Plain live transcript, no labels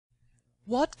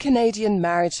What Canadian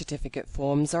marriage certificate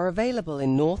forms are available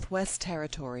in Northwest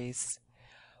Territories?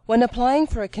 When applying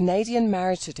for a Canadian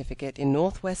marriage certificate in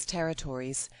Northwest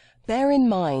Territories, bear in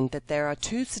mind that there are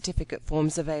two certificate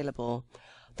forms available,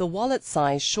 the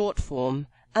wallet-size short form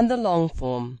and the long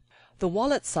form. The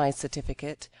wallet-size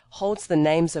certificate holds the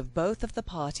names of both of the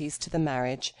parties to the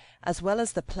marriage, as well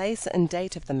as the place and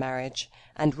date of the marriage,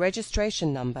 and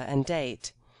registration number and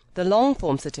date. The long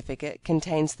form certificate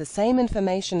contains the same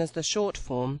information as the short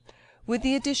form, with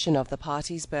the addition of the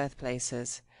parties'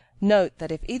 birthplaces. Note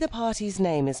that if either party's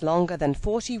name is longer than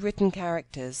 40 written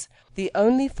characters, the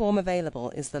only form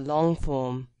available is the long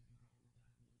form.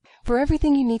 For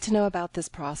everything you need to know about this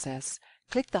process,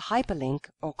 click the hyperlink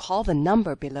or call the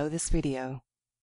number below this video.